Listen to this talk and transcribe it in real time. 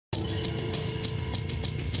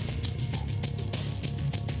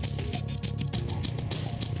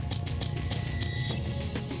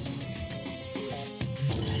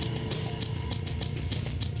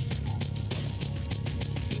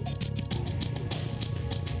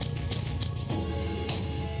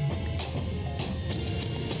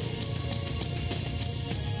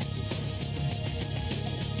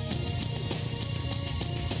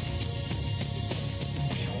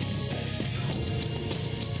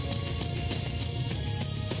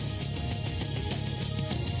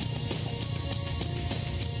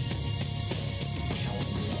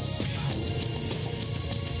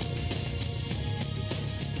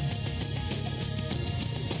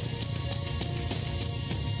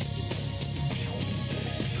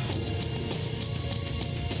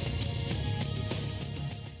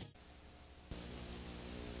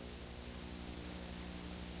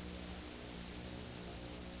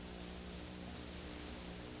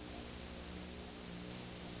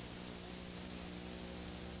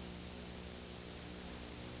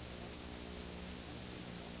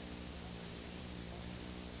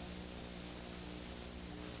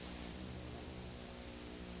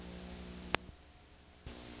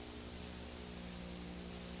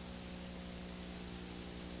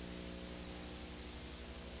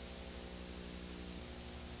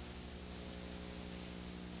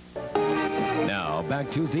back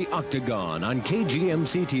to the Octagon on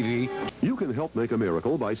KGMC TV. You can help make a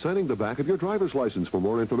miracle by signing the back of your driver's license. For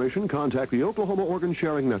more information, contact the Oklahoma Organ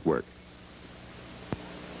Sharing Network.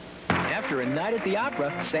 After a night at the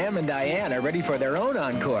opera, Sam and Diane are ready for their own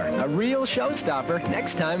encore. A real showstopper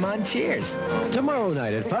next time on Cheers. Tomorrow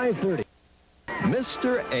night at 5:30.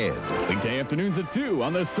 Mr. Ed. Weekday afternoons at 2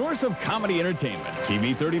 on the source of comedy entertainment,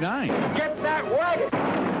 TV 39. Get that wagon!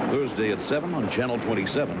 Thursday at 7 on Channel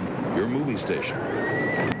 27, your movie station.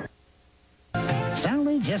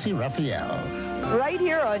 Sally Jesse Raphael. Right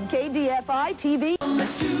here on KDFI TV.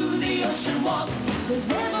 Let's do the ocean walk. There's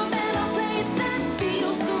never been a place that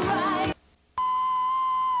feels so right.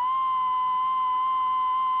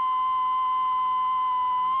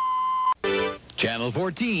 Channel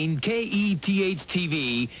 14, KETH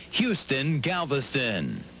TV, Houston,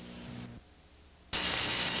 Galveston.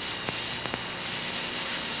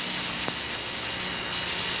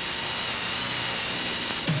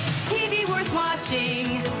 TV worth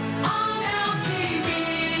watching on LPB.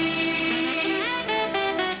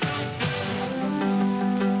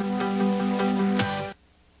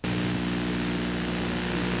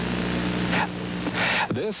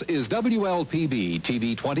 This is WLPB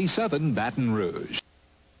TV 27, Baton Rouge.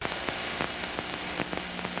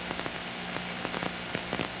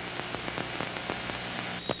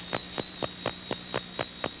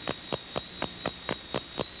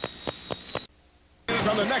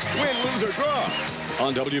 On the next win, lose, or draw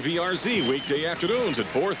on WBRZ weekday afternoons at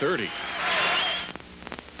 4:30.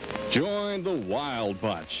 Join the Wild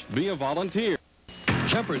Bunch. Be a volunteer.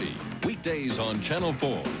 Jeopardy! Weekdays on Channel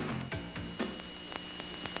 4.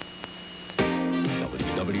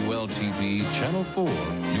 WWL-TV, Channel 4,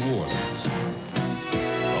 New Orleans.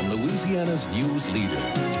 From Louisiana's news leader,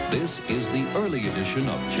 this is the early edition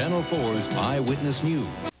of Channel 4's Eyewitness News.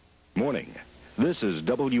 Morning. This is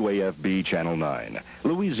WAFB Channel 9,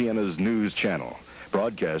 Louisiana's news channel,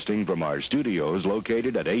 broadcasting from our studios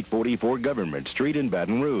located at 844 Government Street in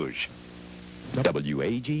Baton Rouge.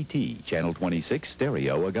 WAGT, Channel 26,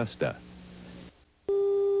 Stereo, Augusta.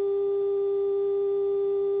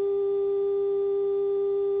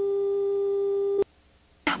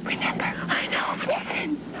 Remember, I know.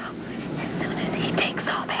 As soon as he takes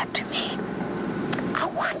off after me, I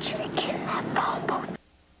want you to get in that phone booth.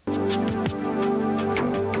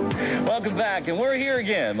 Welcome back, and we're here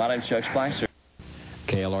again. My name's Chuck Spicer.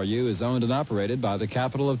 KLRU is owned and operated by the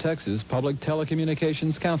Capital of Texas Public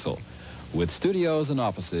Telecommunications Council, with studios and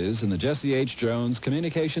offices in the Jesse H. Jones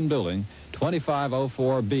Communication Building,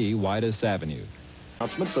 2504B WYHS Avenue.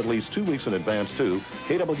 Announcements at least 2 weeks in advance to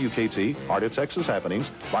KWKT, Heart of Texas Happenings,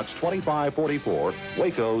 Box 2544,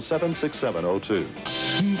 Waco 76702.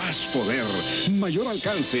 Más poder, mayor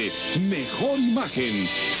alcance, mejor imagen.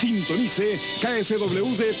 Sintonice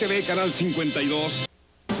KFWD TV Canal 52.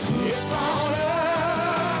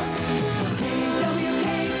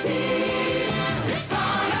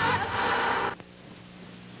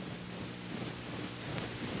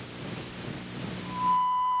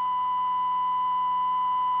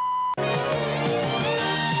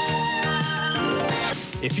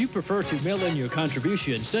 If you prefer to mail in your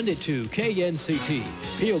contribution, send it to KNCT,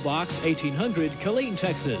 P.O. Box 1800, Killeen,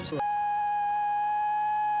 Texas.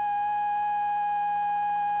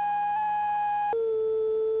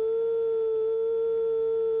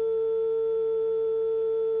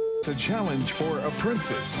 It's a challenge for a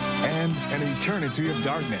princess and an eternity of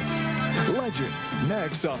darkness. Legend,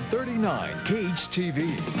 next on 39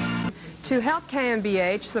 KHTV. To help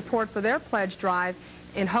KMBH support for their pledge drive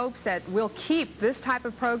in hopes that we'll keep this type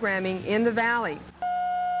of programming in the Valley.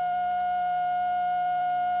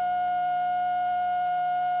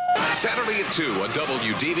 Saturday at 2 on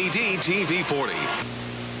WDBD TV 40.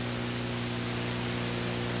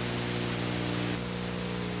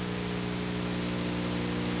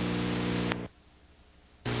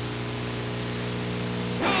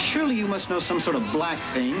 Surely you must know some sort of black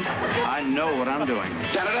thing. I know what I'm doing.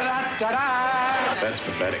 Da-da-da-da-da-da! That's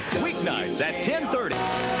pathetic. Weeknights at 10:30.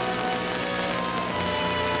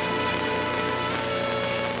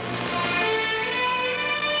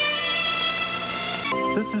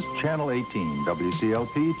 This is Channel 18,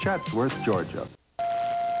 WCLP, Chatsworth, Georgia.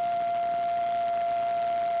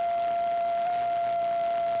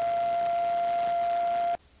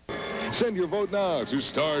 Send your vote now to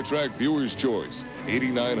Star Trek Viewer's Choice,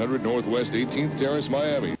 8900 Northwest 18th Terrace,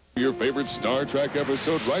 Miami. Your favorite Star Trek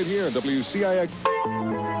episode right here on WCIX.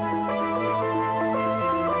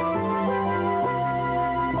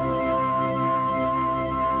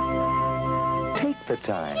 Take the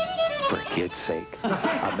time, for kids' sake.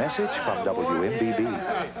 A message from WMBB.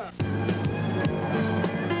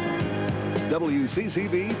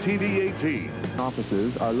 WCCB TV 18.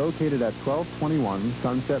 Offices are located at 1221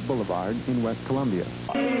 Sunset Boulevard in West Columbia.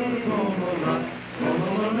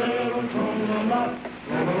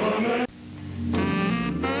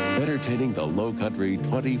 Entertaining the Low Country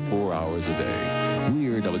 24 hours a day.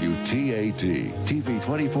 We're WTAT, TV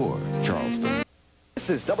 24, Charleston. This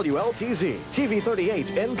is WLTZ, TV 38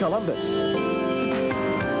 in Columbus.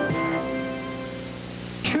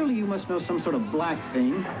 Surely you must know some sort of black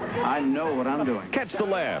thing. I know what I'm doing. Catch the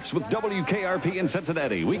laughs with WKRP in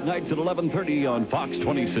Cincinnati, weeknights at 11:30 on Fox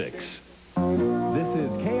 26. This is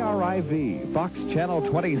KRIV, Fox Channel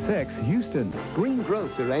 26, Houston.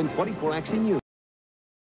 Greengrocer and 24 Action News.